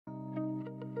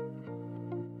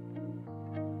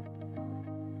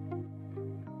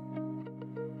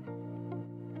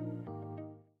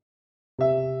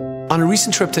On a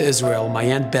recent trip to Israel, my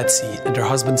Aunt Betsy and her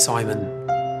husband Simon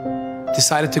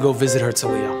decided to go visit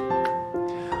Herzliya.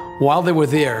 While they were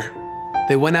there,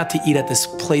 they went out to eat at this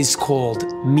place called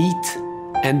Meat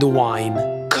and Wine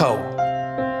Co.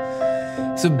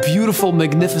 It's a beautiful,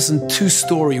 magnificent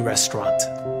two-story restaurant.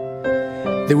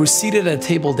 They were seated at a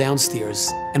table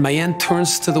downstairs, and my aunt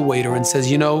turns to the waiter and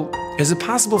says, "You know, is it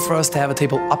possible for us to have a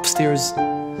table upstairs?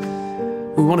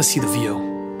 We want to see the view."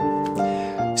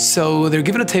 So they're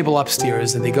given a table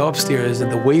upstairs, and they go upstairs,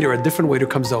 and the waiter, a different waiter,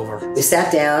 comes over. We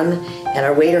sat down, and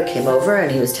our waiter came over,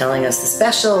 and he was telling us the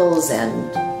specials and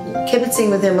kibitzing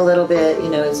with him a little bit. You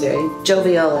know, he was very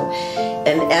jovial.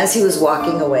 And as he was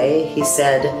walking away, he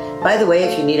said, "By the way,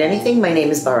 if you need anything, my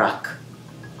name is Barak."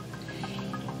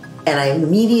 And I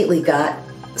immediately got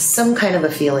some kind of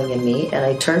a feeling in me, and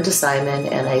I turned to Simon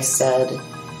and I said,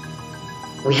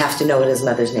 "We have to know what his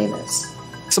mother's name is."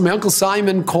 So my Uncle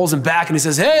Simon calls him back and he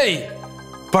says, "Hey,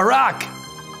 Barak,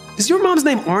 is your mom's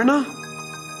name Orna?"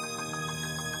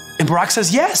 And Barak says,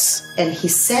 "Yes." And he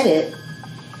said it,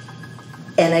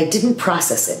 and I didn't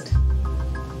process it.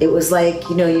 It was like,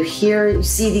 you know, you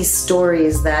see these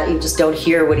stories that you just don't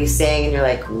hear what he's saying, and you're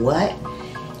like, what?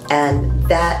 And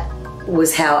that was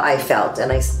how I felt. And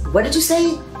I said, "What did you say?"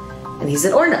 And he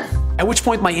said, "Orna." At which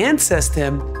point my aunt says to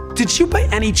him, "Did you by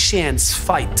any chance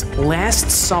fight last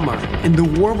summer in the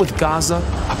war with Gaza,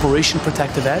 Operation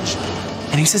Protective Edge?"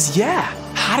 And he says, "Yeah.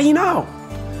 How do you know?"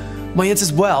 My aunt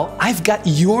says, "Well, I've got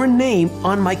your name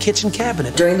on my kitchen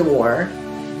cabinet." During the war,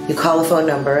 you call a phone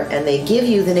number and they give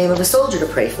you the name of a soldier to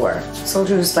pray for, a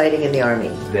soldier who's fighting in the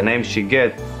army. The name she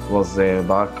get was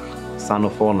Barak, son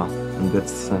of Orna, and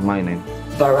that's my name.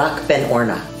 Barak ben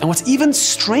Orna. And what's even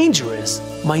stranger is,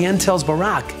 my aunt tells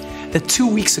Barak that 2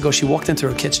 weeks ago she walked into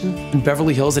her kitchen in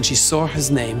Beverly Hills and she saw his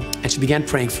name and she began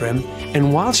praying for him. And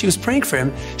while she was praying for him,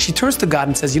 she turns to God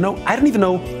and says, "You know, I don't even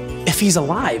know if he's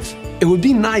alive. It would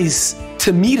be nice to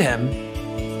meet him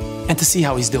and to see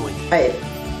how he's doing." I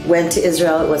went to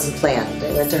Israel, it wasn't planned.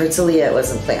 I went to Herzliya, it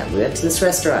wasn't planned. We went to this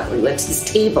restaurant, we went to this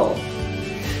table.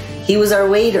 He was our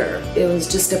waiter. It was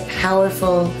just a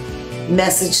powerful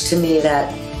message to me that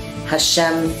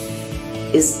Hashem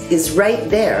is right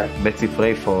there. Betsy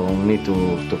prayed for me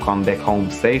to come back home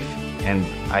safe, and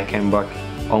I came back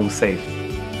home safe.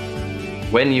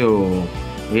 When you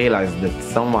realize that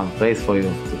someone prays for you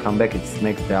to come back, it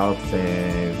makes the heart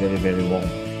very, very warm.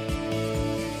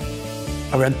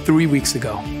 Around 3 weeks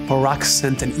ago, Barak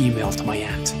sent an email to my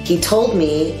aunt. He told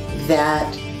me that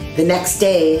the next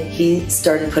day he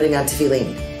started putting on tefillin,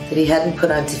 that he hadn't put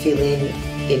on tefillin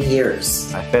in years.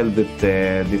 I felt that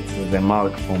this is a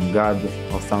mark from God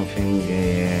or something.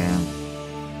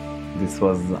 This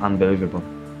was unbelievable.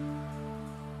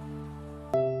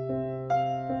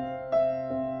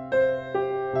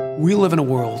 We live in a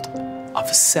world of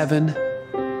 7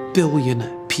 billion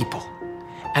people.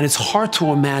 And it's hard to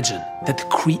imagine that the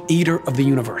creator of the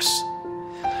universe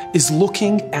is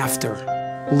looking after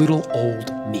little old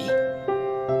me.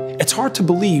 It's hard to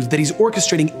believe that he's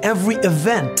orchestrating every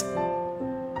event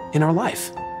in our life.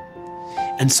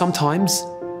 And sometimes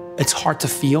it's hard to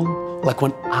feel like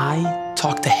when I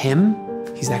talk to him,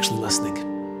 he's actually listening.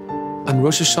 On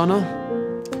Rosh Hashanah,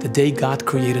 the day God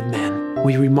created man,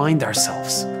 we remind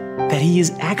ourselves that he is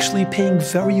actually paying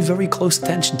very, very close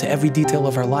attention to every detail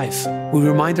of our life. We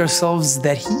remind ourselves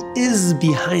that he is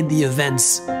behind the events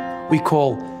we call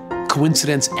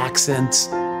coincidence, accident,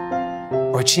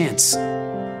 or chance.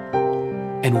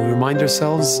 And we remind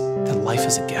ourselves that life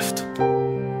is a gift.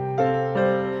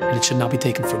 And it should not be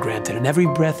taken for granted. And every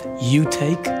breath you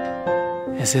take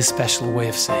is his special way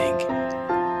of saying,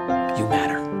 you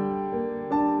matter.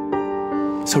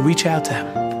 So reach out to him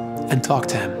and talk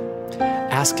to him.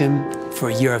 Ask him for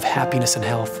a year of happiness and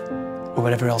health, or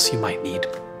whatever else you might need,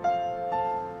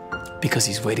 because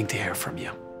he's waiting to hear from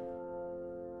you.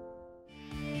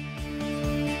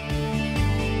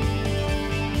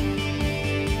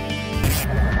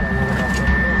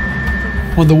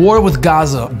 When the war with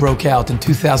Gaza broke out in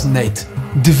 2008,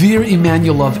 Dvir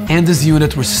Emanuelov and his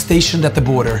unit were stationed at the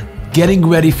border, getting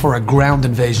ready for a ground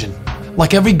invasion.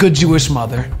 Like every good Jewish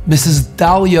mother, Mrs.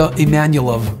 Dalia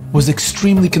Emanuelov was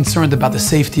extremely concerned about the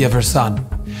safety of her son.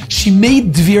 She made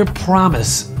Dvir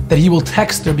promise that he will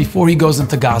text her before he goes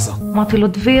into Gaza. אמרתי לו,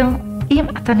 דביר, אם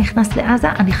אתה נכנס לעזה,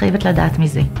 אני חייבת לדעת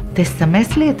מזה.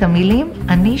 תסמס לי את המילים,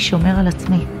 אני שומר על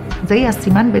עצמי. זה יהיה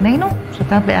הסימן בינינו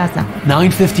שאתה בעזה. 9:59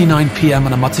 p.m.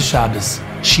 on a Motzei Shabbos,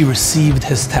 she received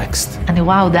his text. אני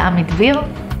רואה הודעה מדביר,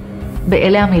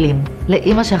 באלה המילים.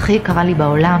 לאמא שהכי יקרה לי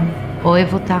בעולם,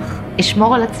 אוהב אותך,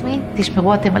 אשמור על עצמי,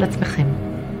 תשמרו אתם על עצמכם.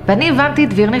 ואני הבנתי,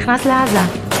 דביר נכנס לעזה.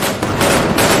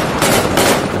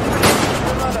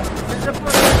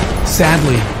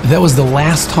 Sadly, that was the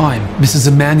last time Mrs.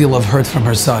 Emanuelov heard from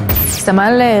her son.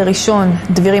 סמל ראשון,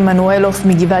 דביר עמנואלוף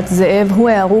מגבעת זאב, הוא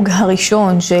ההרוג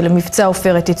הראשון של מבצע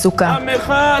עופרת יצוקה.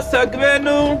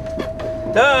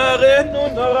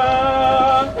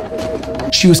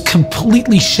 She was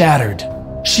completely shattered.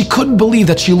 She couldn't believe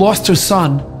that she lost her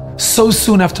son so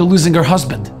soon after losing her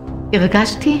husband.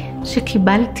 הרגשתי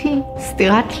שקיבלתי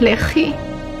סטירת לחי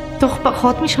תוך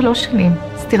פחות מ3 שנים,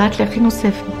 סטירת לחי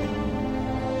נוספת.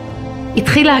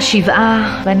 התחילה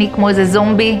השבעה, ואני כמו איזה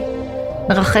זומבי,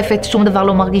 מרחפת, שום דבר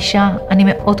לא מרגישה, אני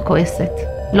מאוד כועסת,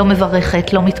 לא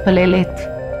מברכת, לא מתפללת.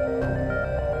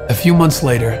 A few months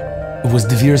later, it was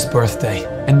Dvir's birthday,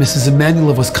 and Mrs.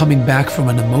 Emanuelov was coming back from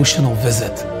an emotional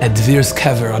visit at Dvir's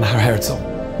kever on Har Herzl.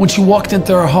 When she walked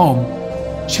into her home,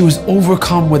 she was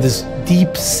overcome with this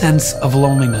deep sense of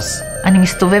loneliness. אני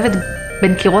מסתובבת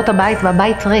בין קירות הבית,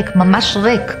 והבית ריק, ממש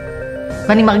ריק.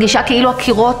 ואני מרגישה כאילו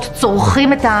הקירות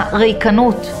צורכים את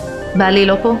הריקנות. בעלי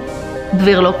לא פה,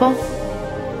 דביר לא פה,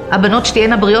 הבנות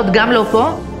שתהיינה בריאות גם לא פה,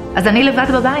 אז אני לבד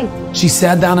בבית. She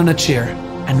sat down in a chair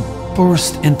and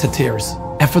burst into tears.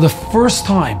 And for the first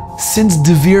time since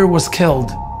Dvir was killed,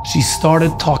 she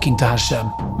started talking to Hashem.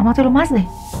 אמרתי לו, מה זה?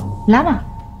 למה?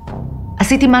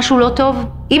 עשיתי משהו לא טוב?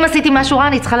 אם עשיתי משהו רע,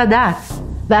 אני צריכה לדעת.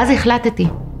 ואז החלטתי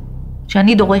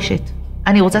שאני דורשת.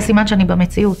 אני רוצה סימן שאני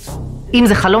במציאות. אם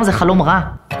זה חלום, זה חלום רע.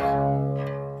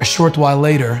 A short while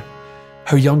later,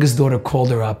 her youngest daughter called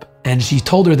her up, and she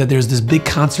told her that there's this big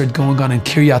concert going on in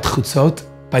Kiryat Chutzot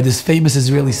by this famous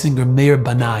Israeli singer, Meir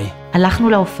Banai. הלכנו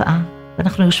להופעה,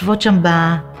 ואנחנו יושבות שם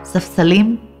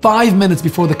בספסלים. 5 minutes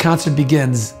before the concert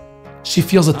begins, she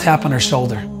feels a tap on her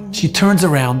shoulder. She turns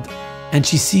around, and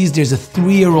she sees there's a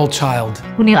 3-year-old child.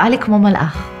 הוא נראה לי כמו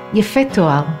מלאך, יפה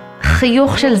תואר,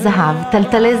 חיוך של זהב,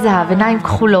 טלטלי זהב, עיניים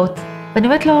כחולות. ואני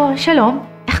אומרת לו, שלום,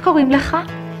 איך קוראים לך?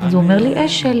 אז הוא אומר לי,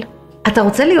 אשל. אתה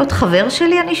רוצה להיות חבר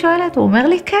שלי? אני שואלת. הוא אומר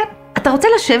לי, כן. אתה רוצה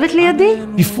לשבת לידי?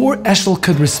 Before Eshel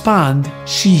could respond,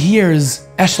 she hears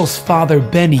Eshel's father,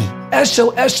 Benny.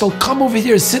 Eshel, come over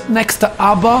here, sit next to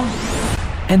Abba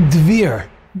and Dvir.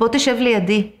 בוא תשב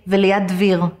לידי וליד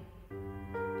דביר.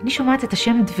 אני שומעת את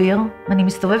השם דביר, ואני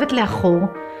מסתובבת לאחור,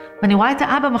 ואני רואה את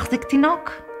האבא מחזיק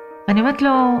תינוק. ואני אומרת לו,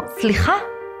 סליחה,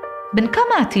 בן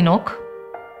כמה התינוק?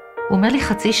 הוא אומר לי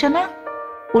 0.5 שנה?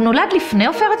 הוא נולד לפני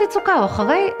עופרת יצוקה או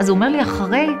אחרי? אז הוא אומר לי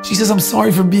אחרי. She says, I'm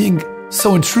sorry for being so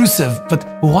intrusive, but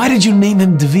why did you name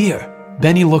him Dvir?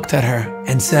 Benny looked at her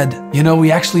and said, you know, we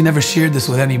actually never shared this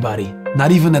with anybody, not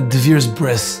even at Dvir's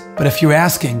bris, but if you're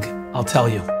asking, I'll tell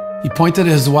you. He pointed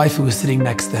at his wife who was sitting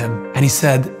next to him, and he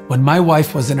said, when my wife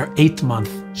was in her 8th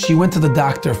month, she went to the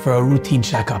doctor for a routine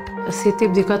checkup. עשיתי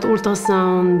בדיקת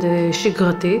אולטרסאונד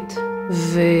שגרתית,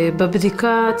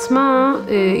 ובבדיקה עצמה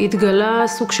התגלה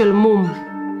סוג של מום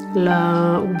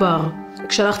לעובר.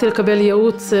 כשהלכתי לקבל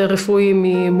ייעוץ רפואי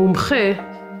ממומחה,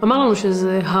 אמר לנו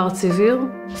שזה heart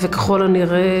severe, וככל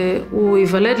הנראה הוא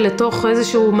ייוולד לתוך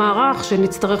איזשהו מערך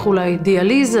שנצטרך אולי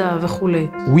דיאליזה וכו'.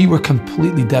 We were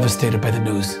completely devastated by the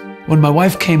news. When my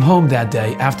wife came home that day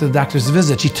after the doctor's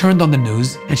visit, she turned on the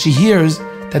news and she hears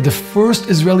that the first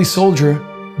Israeli soldier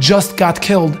just got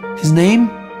killed. His name?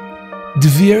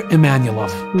 Dvir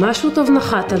Emanuelov. משהו טוב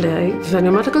נחת עליי, ואני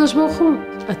אומרת לקדוש ברוך הוא,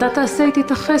 אתה תעשה איתי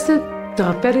את החסד,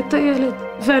 תרפא לי את הילד,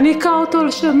 ואני אקרא אותו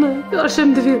על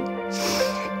שם דביר.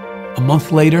 A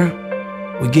month later,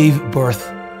 we gave birth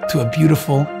to a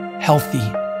beautiful, healthy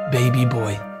baby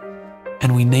boy, and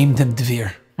we named him Dvir.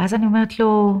 ואז אני אומרת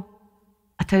לו,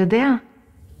 אתה יודע,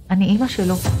 אני אימא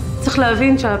שלו. צריך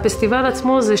להבין שהפסטיבל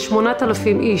עצמו זה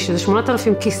 8,000 איש, זה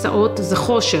 8,000 כיסאות, זה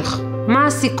חושך. מה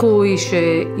הסיכוי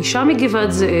שאישה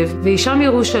מגבעת זאב ואישה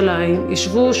מירושלים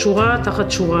ישבו שורה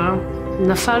תחת שורה,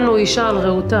 נפלנו אישה על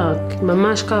רעותה,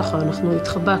 ממש ככה, אנחנו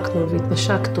התחבקנו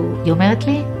והתנשקנו. היא אומרת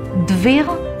לי, דביר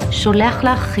שולח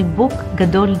לך חיבוק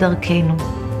גדול דרכנו.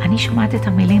 אני שומעת את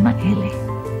המילים האלה.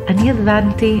 אני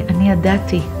הבנתי, אני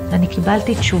ידעתי, ואני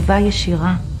קיבלתי תשובה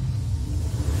ישירה.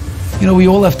 You know, we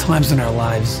all have times in our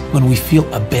lives when we feel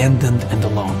abandoned and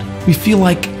alone. We feel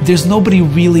like there's nobody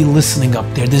really listening up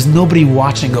there. There's nobody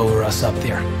watching over us up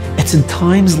there. It's in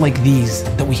times like these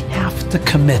that we have to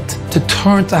commit to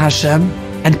turn to Hashem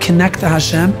and connect to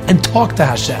Hashem and talk to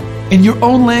Hashem in your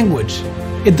own language.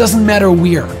 It doesn't matter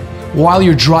where. While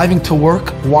you're driving to work,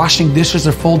 washing dishes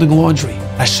or folding laundry,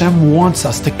 Hashem wants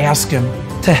us to ask Him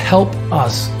to help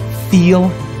us feel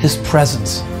His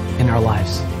presence in our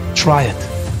lives. Try it.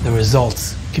 The results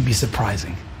can be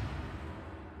surprising.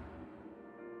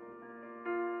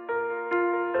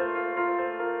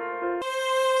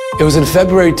 It was in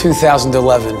February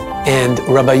 2011, and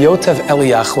Rabbi Yotev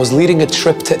Eliach was leading a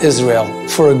trip to Israel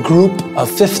for a group of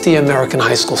 50 American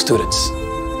high school students.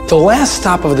 The last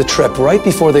stop of the trip, right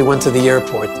before they went to the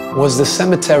airport, was the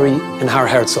cemetery in Har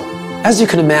Herzl. As you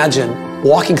can imagine,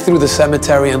 walking through the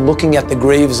cemetery and looking at the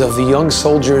graves of the young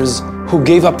soldiers who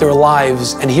gave up their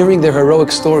lives and hearing their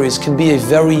heroic stories can be a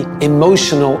very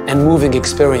emotional and moving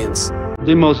experience.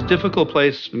 The most difficult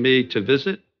place for me to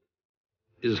visit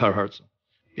is Har Herzl,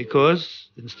 because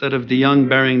instead of the young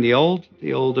burying the old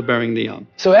are burying the young.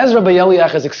 So as Rabbi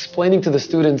Eliach is explaining to the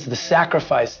students the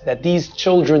sacrifice that these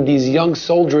children, these young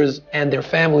soldiers and their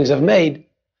families have made,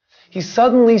 he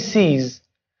suddenly sees,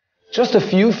 just a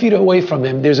few feet away from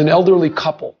him, there's an elderly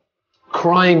couple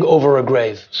crying over a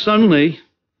grave. Suddenly,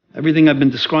 everything I've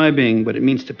been describing, what it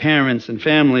means to parents and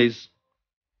families,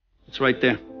 it's right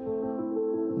there.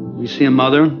 We see a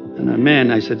mother and a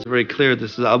man. I said, it's very clear,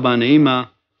 this is Abba and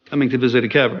Ima coming to visit a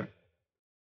kever.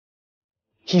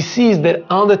 He sees that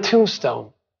on the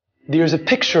tombstone, there's a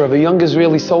picture of a young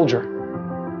Israeli soldier.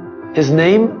 His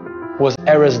name was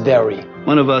Erez Deri.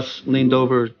 One of us leaned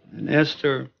over and asked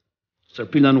her,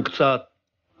 "Sarpi lanu ktsat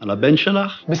al haben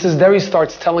shelach?" Mrs. Deri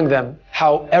starts telling them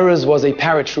how Erez was a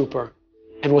paratrooper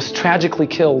and was tragically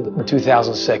killed in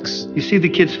 2006. You see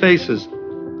the kids' faces.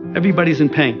 Everybody's in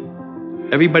pain.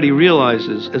 Everybody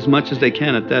realizes, as much as they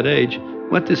can at that age,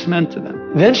 what this meant to them.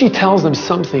 Then she tells them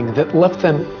something that left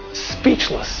them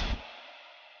speechless.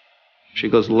 She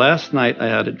goes, "Last night I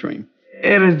had a dream."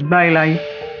 ארז בא אליי,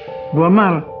 והוא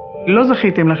אמר, לא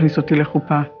זכיתם להכניס אותי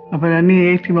לחופה, אבל אני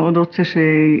הייתי מאוד רוצה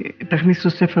שתכניסו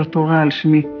ספר תורה על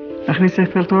שמי. להכניס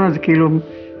ספר תורה זה כאילו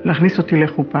להכניס אותי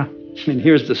לחופה. And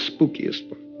here's the spookiest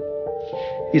part.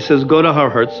 He says, "Go to Har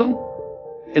Herzl."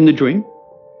 In the dream,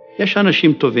 יש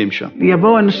אנשים טובים שם.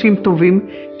 יבואו אנשים טובים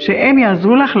שהם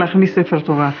יעזרו לך להכניס ספר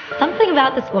תורה. Something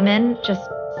about this woman just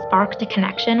sparked a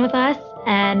connection with us,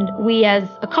 and we as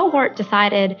a cohort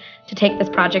decided to take this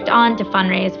project on to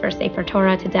fundraise for Sefer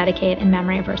Torah to dedicate in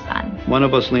memory of her son. One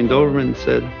of us leaned over and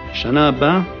said, "Shana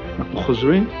haba, אנחנו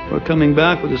חוזרים. We're coming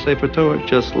back with a Sefer Torah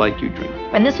just like you dreamed."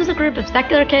 And this was a group of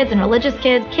secular kids and religious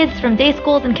kids, kids from day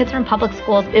schools and kids from public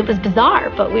schools. It was bizarre,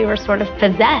 but we were sort of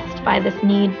possessed by this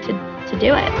need to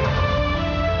do it.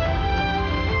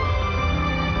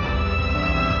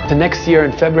 The next year,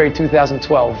 in February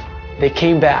 2012, they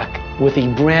came back with a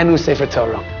brand new Sefer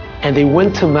Torah, and they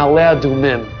went to Maleh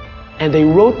Adumim, and they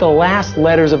wrote the last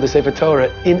letters of the Sefer Torah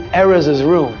in Erez's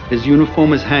room. His uniform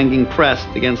is hanging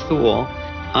pressed against the wall.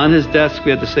 On his desk, we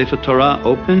had the Sefer Torah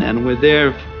open, and we're there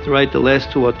to write the last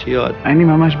two otiyot. אני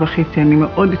ממש בכיתי, אני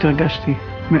מאוד התרגשתי.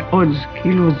 מאוד,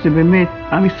 כאילו זה באמת,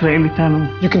 עם ישראל איתנו.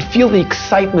 You can feel the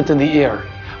excitement in the air.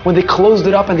 When they closed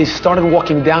it up and they started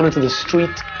walking down into the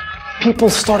street, people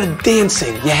started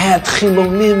dancing. You had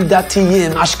Chilonim,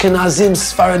 Datiyim, Ashkenazim,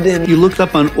 Sfaradim. You looked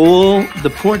up on all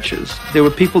the porches. There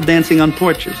were people dancing on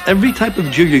porches. Every type of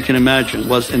Jew you can imagine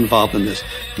was involved in this.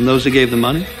 From those who gave the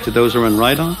money, to those who were in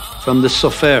right-on, from the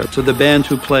sofer, to the band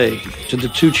who played, to the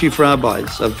two chief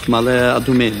rabbis of Maleh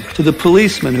Adumim, to the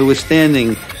policeman who was standing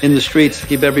in the streets to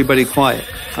keep everybody quiet.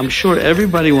 I'm sure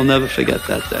everybody will never forget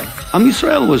that day. Am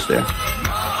Yisrael was there.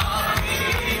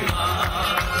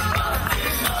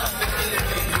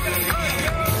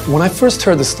 When I first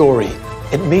heard the story,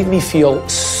 it made me feel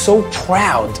so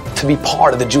proud to be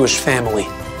part of the Jewish family.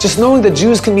 Just knowing that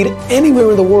Jews can meet anywhere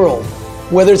in the world,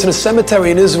 whether it's in a cemetery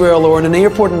in Israel or in an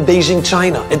airport in Beijing,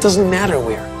 China, it doesn't matter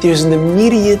where. There's an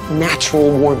immediate, natural,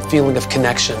 warm feeling of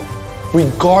connection,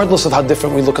 regardless of how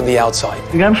different we look on the outside.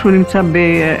 גם שהוא נמצא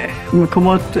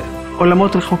במקומות,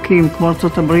 עולמות רחוקים, כמו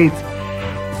ארצות הברית,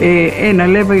 אין,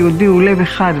 הלב היהודי הוא לב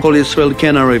אחד. כל ישראל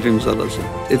כן ערבים זה לזה.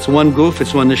 It's one guf,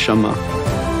 it's one neshama.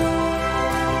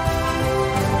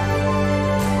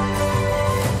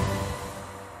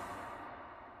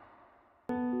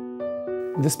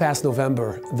 This past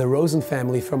November, the Rosen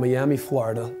family from Miami,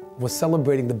 Florida, was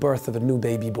celebrating the birth of a new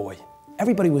baby boy.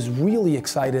 Everybody was really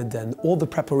excited and all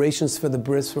the preparations for the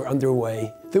bris were underway.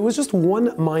 There was just one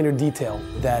minor detail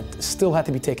that still had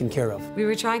to be taken care of. We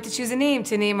were trying to choose a name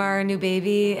to name our new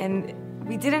baby, and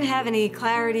we didn't have any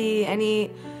clarity, any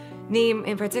name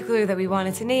in particular that we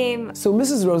wanted to name. So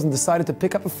Mrs. Rosen decided to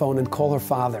pick up a phone and call her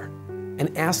father and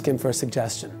ask him for a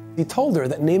suggestion. He told her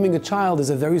that naming a child is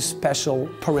a very special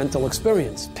parental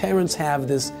experience. Parents have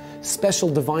this special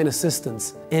divine assistance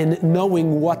in knowing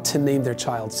what to name their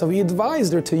child. So he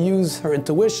advised her to use her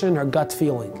intuition, her gut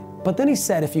feeling. But then he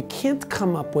said, if you can't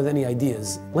come up with any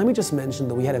ideas, let me just mention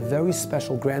that we had a very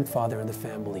special grandfather in the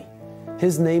family.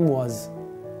 His name was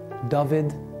David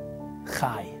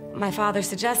Chai. My father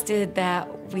suggested that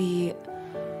we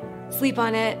sleep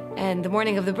on it, and the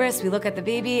morning of the bris, we look at the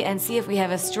baby and see if we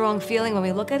have a strong feeling when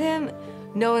we look at him,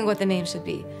 knowing what the name should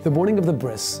be. The morning of the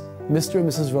bris, Mr. and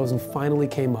Mrs. Rosen finally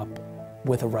came up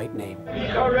with a right name.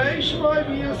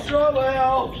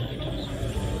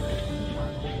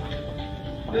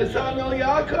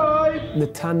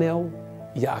 Netanel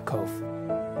Yaakov.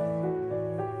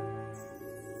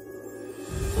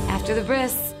 After the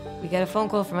bris, we get a phone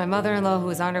call from my mother-in-law who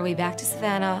was on her way back to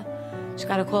Savannah. She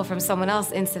got a call from someone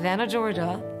else in Savannah,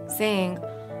 Georgia, saying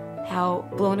how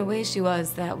blown away she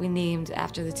was that we named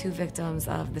after the 2 victims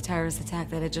of the terrorist attack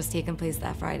that had just taken place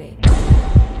that Friday.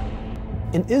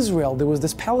 In Israel, there was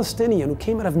this Palestinian who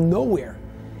came out of nowhere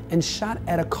and shot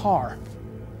at a car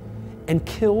and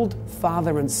killed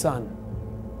father and son.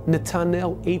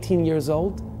 Netanel, 18 years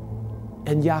old,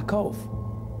 and Yaakov,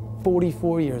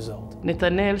 44 years old.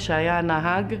 נתנאל, שהיה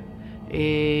הנהג,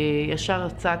 ישר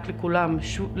צעק לכולם,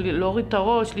 להוריד את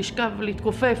הראש, לשכב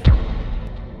ולהתכופף.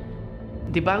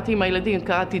 דיברתי עם הילדים,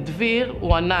 קראתי דביר,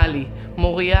 הוא ענה לי.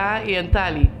 מוריה, היא ענתה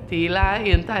לי. תהילה,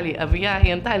 היא ענתה לי. אביה,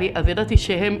 היא ענתה לי. אז ידעתי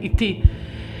שהם איתי.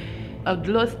 עוד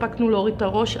לא הספקנו להוריד את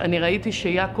הראש, אני ראיתי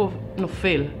שיעקב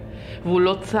נופל. והוא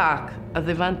לא צעק, אז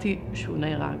הבנתי שהוא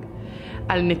נהרג.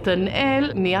 על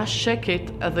נתנאל נהיה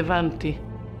שקט, אז הבנתי.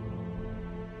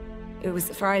 It was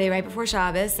Friday right before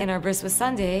Shabbos, and our bris was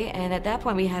Sunday, and at that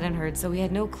point we hadn't heard, so we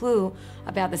had no clue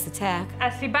about this attack.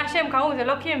 הסיבה שהם קראו זה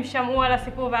לא כי הם שמעו על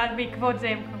הסיפור ואז בעקבות זה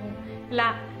הם קראו. לא,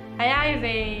 היה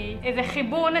איזה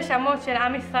חיבור נשמות של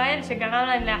עם ישראל שגרם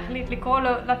להם להחליט לקרוא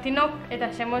לתינוק את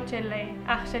השמות של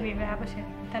אח שלי ואבא שלי,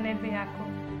 נתנאל ויעקב.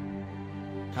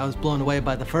 I was blown away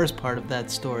by the first part of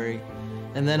that story.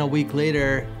 And then a week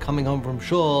later, coming home from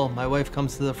shul, my wife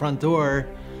comes to the front door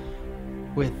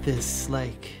with this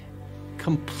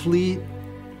complete,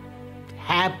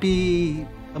 happy,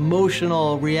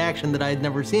 emotional reaction that I had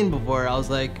never seen before. I was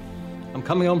like, I'm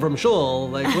coming home from shul,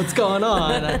 what's going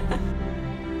on?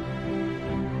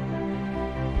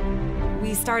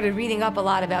 We started reading up a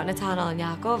lot about Netanel and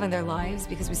Yaakov and their lives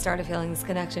because we started feeling this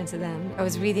connection to them. I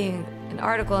was reading an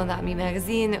article in the Me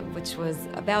magazine which was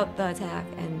about the attack,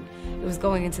 and it was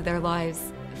going into their lives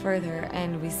further,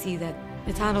 and we see that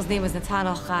Netanel's name was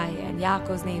Netanel Chai and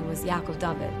Yaakov's name was Yaakov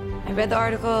David. I read the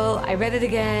article, I read it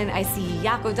again, I see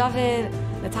Yaakov David,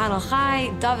 Netanel Chai,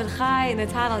 David Chai,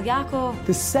 Netanel Yaakov.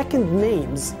 The second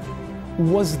names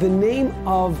was the name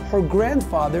of her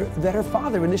grandfather that her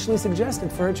father initially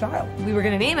suggested for her child. We were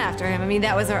going to name after him. I mean,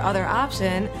 that was our other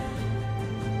option.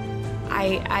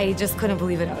 I just couldn't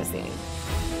believe what I was seeing.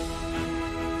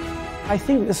 I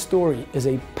think this story is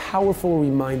a powerful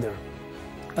reminder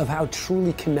of how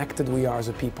truly connected we are as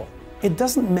a people. It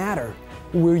doesn't matter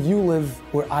where you live,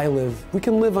 where I live. We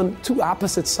can live on 2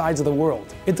 opposite sides of the world.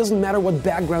 It doesn't matter what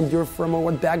background you're from or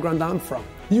what background I'm from.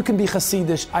 You can be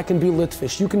Hasidish, I can be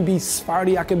Litvish. You can be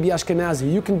Sephardi, I can be Ashkenazi.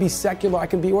 You can be secular, I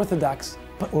can be Orthodox.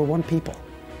 But we're one people.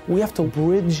 We have to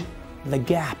bridge the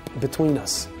gap between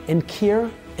us and care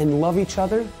and love each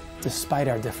other despite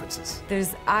our differences.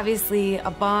 There's obviously a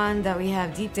bond that we have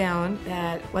deep down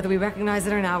that whether we recognize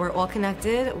it or not, we're all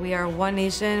connected. We are one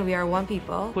nation, we are one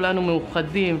people. כולנו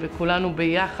מאוחדים וכולנו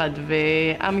ביחד,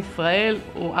 ועם ישראל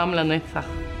הוא עם לנצח.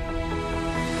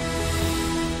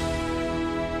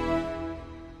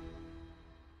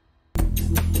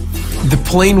 The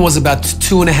plane was about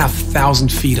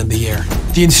 2,500 feet in the air.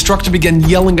 The instructor began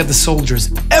yelling at the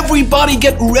soldiers, "Everybody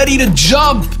get ready to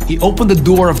jump!" He opened the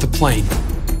door of the plane,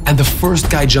 and the first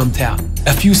guy jumped out.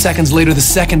 A few seconds later, the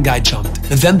second guy jumped,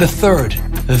 then the third.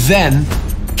 Then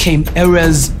came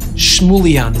Erez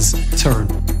Shmulian's turn,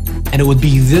 and it would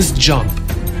be this jump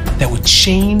that would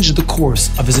change the course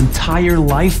of his entire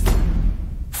life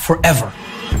forever.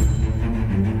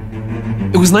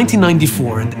 It was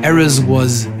 1994, and Erez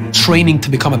was training to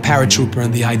become a paratrooper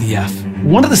in the IDF.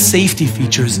 One of the safety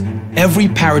features every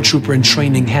paratrooper in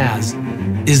training has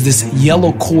is this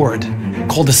yellow cord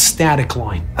called a static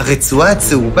line. הרצועה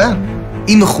הצהובה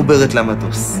היא מחוברת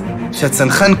למטוס.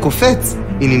 כשהצנחן קופץ,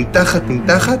 היא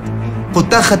נמתחת,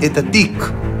 פותחת את התיק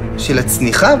של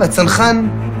הצניחה, והצנחן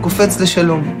קופץ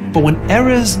לשלום. But when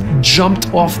Erez jumped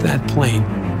off that plane,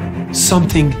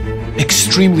 something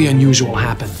extremely unusual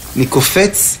happened. אני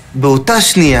קופץ, באותה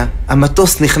שנייה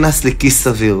המטוס נכנס לכיס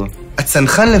סביר.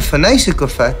 הצנחן לפניי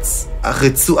שקפץ,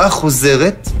 הרצועה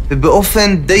חוזרת,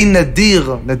 ובאופן די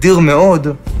נדיר מאוד,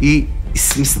 היא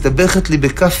מסתבכת לי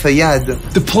בכף היד.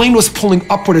 The plane was pulling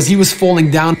upward as he was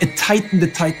falling down. It tightened.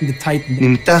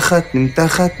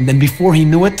 נמתחת. And then before he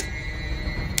knew it,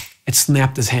 it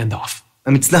snapped his hand off.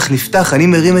 המצנח נפתח, אני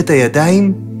מרים את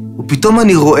הידיים, ופתאום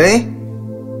אני רואה,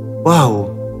 וואו,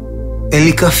 אין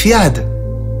לי כף יד.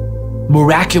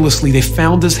 Miraculously, they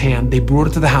found his hand, they brought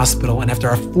it to the hospital, and after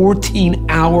a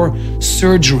 14-hour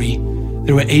surgery,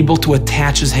 they were able to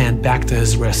attach his hand back to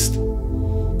his wrist.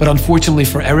 But unfortunately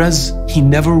for Erez, he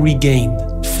never regained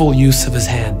full use of his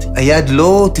hand. היד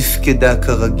לא תפקדה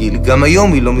כרגיל, גם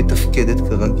היום היא לא מתפקדת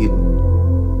כרגיל.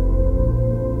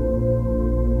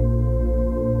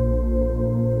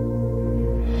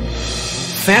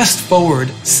 Fast forward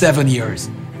 7 years,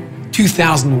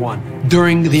 2001,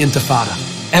 during the Intifada.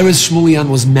 Erez Shmulian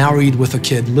was married with a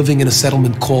kid living in a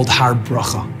settlement called Har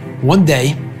Bracha. One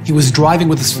day, he was driving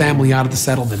with his family out of the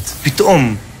settlement.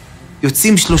 פתאום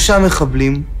יוצאים 3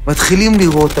 מחבלים, מתחילים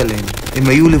לירות עליהם. הם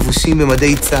היו לבושים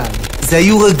במדי צה"ל. זה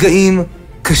היו רגעים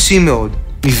קשים מאוד.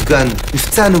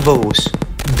 נפצענו בראש.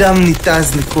 דם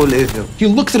ניתז לכל עבר. He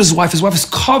looked at his wife is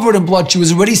covered in blood. She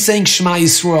was already saying Shema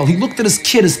Yisrael. He looked at his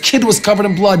kid was covered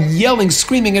in blood, yelling,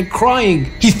 screaming, and crying.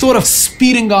 He thought of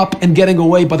speeding up and getting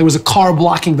away, but there was a car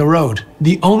blocking the road.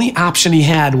 The only option he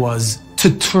had was to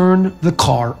turn the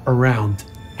car around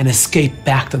and escape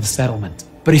back to the settlement.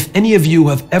 But if any of you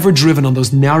have ever driven on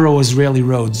those narrow Israeli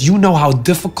roads, you know how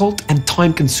difficult and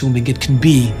time-consuming it can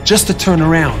be just to turn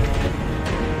around.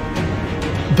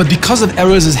 But because of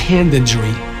Erez's hand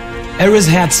injury, Erez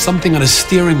had something on his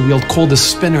steering wheel called a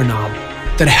spinner knob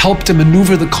that helped him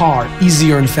maneuver the car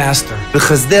easier and faster.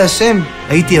 בחסדי השם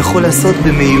הייתי יכול לעשות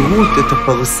במהירות את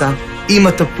הפרסה עם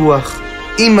התפוח,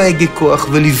 עם ההגה כוח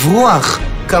ולברוח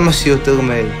כמה שיותר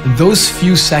מהר. Those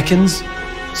few seconds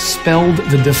spelled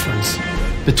the difference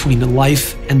between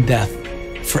life and death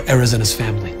for Erez and his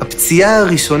family. הפציעה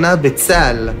הראשונה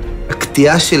בצה"ל,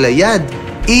 הקטיעה של היד,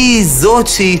 היא זאת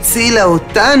שהצילה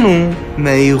אותנו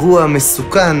מהאירוע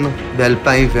המסוכן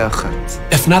ב-2001.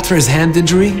 If not for his hand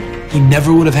injury, he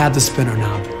never would have had the spinner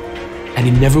knob, and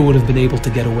he never would have been able to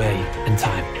get away in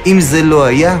time. אם זה לא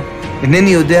היה, אינני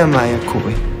יודע מה היה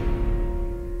קורה.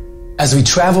 As we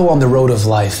travel on the road of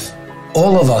life,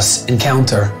 all of us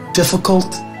encounter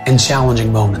difficult and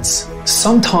challenging moments.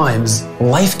 Sometimes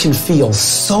life can feel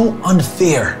so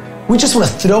unfair. We just want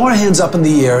to throw our hands up in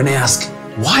the air and ask,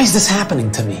 why is this happening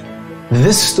to me?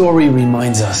 This story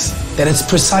reminds us that it's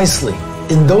precisely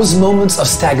in those moments of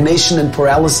stagnation and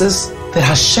paralysis that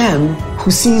Hashem, who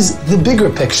sees the bigger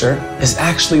picture, is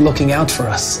actually looking out for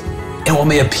us. And what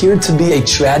may appear to be a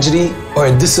tragedy or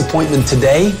a disappointment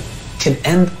today can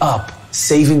end up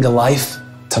saving a life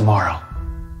tomorrow.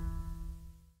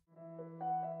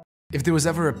 If there was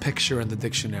ever a picture in the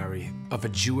dictionary of a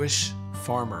Jewish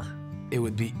farmer, it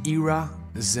would be Ira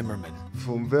Zimmerman.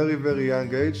 From very, very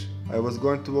young age, I was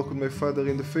going to work with my father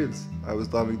in the fields. I was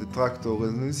driving the tractor,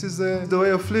 and this is the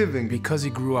way of living. Because he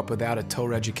grew up without a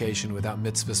Torah education, without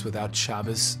mitzvahs, without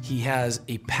Shabbos, he has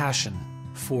a passion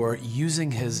for using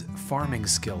his farming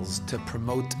skills to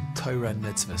promote Torah and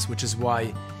mitzvahs, which is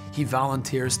why he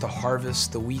volunteers to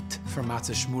harvest the wheat for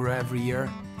Matzah Shmura every year,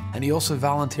 and he also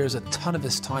volunteers a ton of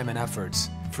his time and efforts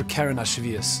for Keren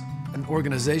HaShvius, an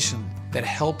organization that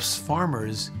helps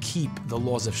farmers keep the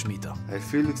laws of Shemitah. I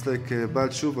feel it's like Baal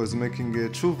Tshuva is making a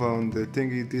tshuva on the thing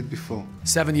he did before.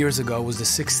 7 years ago was the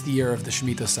 6th year of the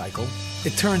Shemitah cycle.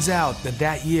 It turns out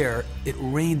that year it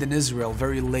rained in Israel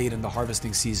very late in the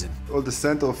harvesting season. All the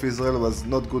center of Israel was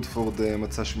not good for the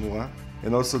Matzah Shmura,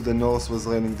 and also the north was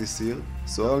raining this year.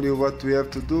 So only what we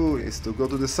have to do is to go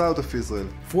to the south of Israel.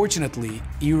 Fortunately,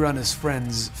 Ira and his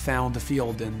friends found a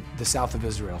field in the south of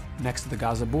Israel, next to the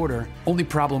Gaza border. Only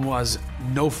problem was,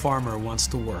 no farmer wants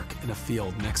to work in a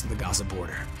field next to the Gaza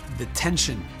border. The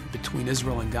tension between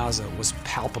Israel and Gaza was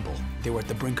palpable. They were at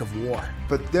the brink of war.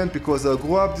 But then, because I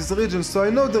grew up this region, so I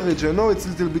know the region. I know it's a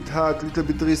little bit hot, a little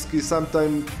bit risky.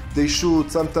 Sometimes they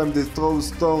shoot, sometimes they throw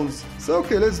stones. So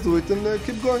okay, let's do it and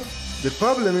keep going. The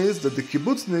problem is that the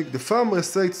kibbutznik, the farmer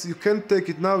says, you can't take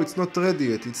it now, it's not ready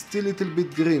yet, it's still a little bit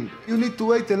green. You need to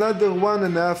wait another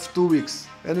 1.5, 2 weeks.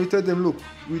 And we tell them, look,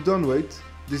 we don't wait.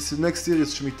 This next year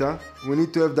is Shemitah. We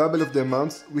need to have double of the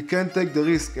amounts. We can't take the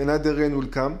risk another rain will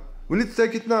come. We need to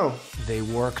take it now. They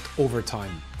worked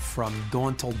overtime from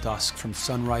dawn till dusk, from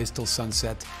sunrise till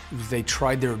sunset. They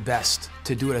tried their best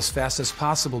to do it as fast as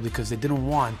possible because they didn't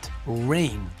want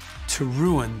rain to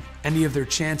ruin any of their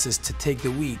chances to take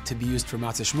the wheat to be used for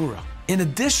Matzah Shmura. In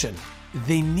addition,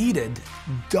 they needed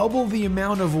double the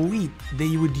amount of wheat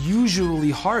they would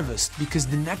usually harvest because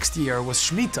the next year was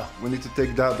Shemitah. We need to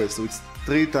take double, so it's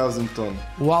 3,000 tons.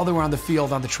 While they were on the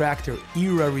field on the tractor,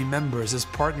 Ira remembers his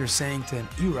partner saying to him,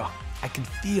 Ira, I can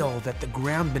feel that the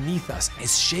ground beneath us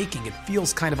is shaking. It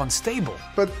feels kind of unstable.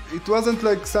 But it wasn't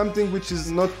like something which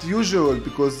is not usual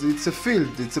because it's a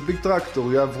field, it's a big tractor.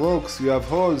 You have rocks, you have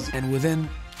holes. And within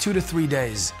 2 to 3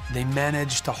 days, they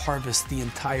managed to harvest the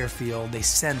entire field. They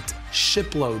sent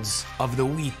shiploads of the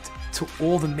wheat to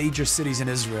all the major cities in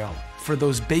Israel for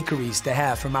those bakeries to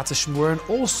have for Matzah Shmura and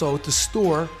also to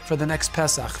store for the next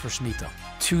Pesach for Shemitah.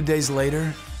 2 days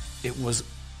later, it was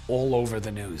all over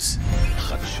the news.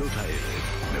 חדשות הערב,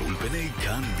 מאולפני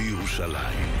כאן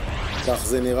בירושלים. כך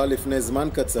זה נראה לפני זמן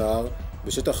קצר,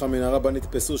 בשטח המנהרה בה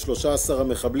נתפסו 13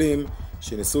 המחבלים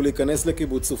שניסו להיכנס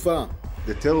לקיבוץ סופה.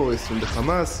 The terrorists from the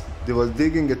Hamas, they were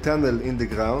digging a tunnel in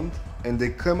the ground and they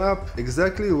come up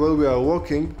exactly where we are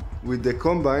working with the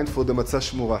combine for the matzah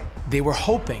shmura. They were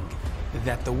hoping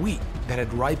that the wheat that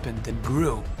had ripened and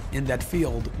grew in that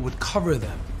field would cover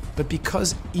them. But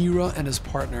because Ira and his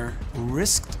partner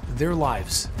risked their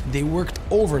lives, they worked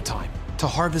overtime to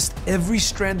harvest every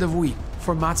strand of wheat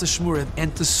for matzah shmura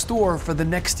and to store for the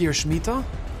next year's Shemitah.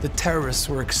 The terrorists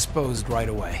were exposed right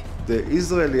away. The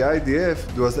Israeli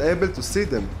IDF was able to see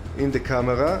them in the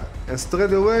camera, and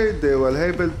straight away they were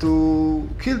able to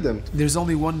kill them. There's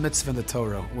only one mitzvah in the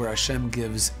Torah where Hashem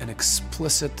gives an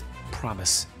explicit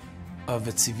promise of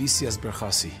Etzivisias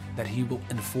Berchasi, that he will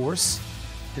enforce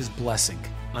his blessing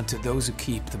unto those who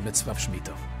keep the mitzvah of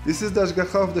Shemitah. This is the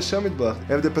Hashgacha of the Shem Yitbarach,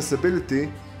 have the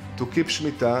possibility to keep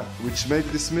Shemitah, which made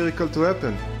this miracle to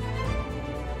happen.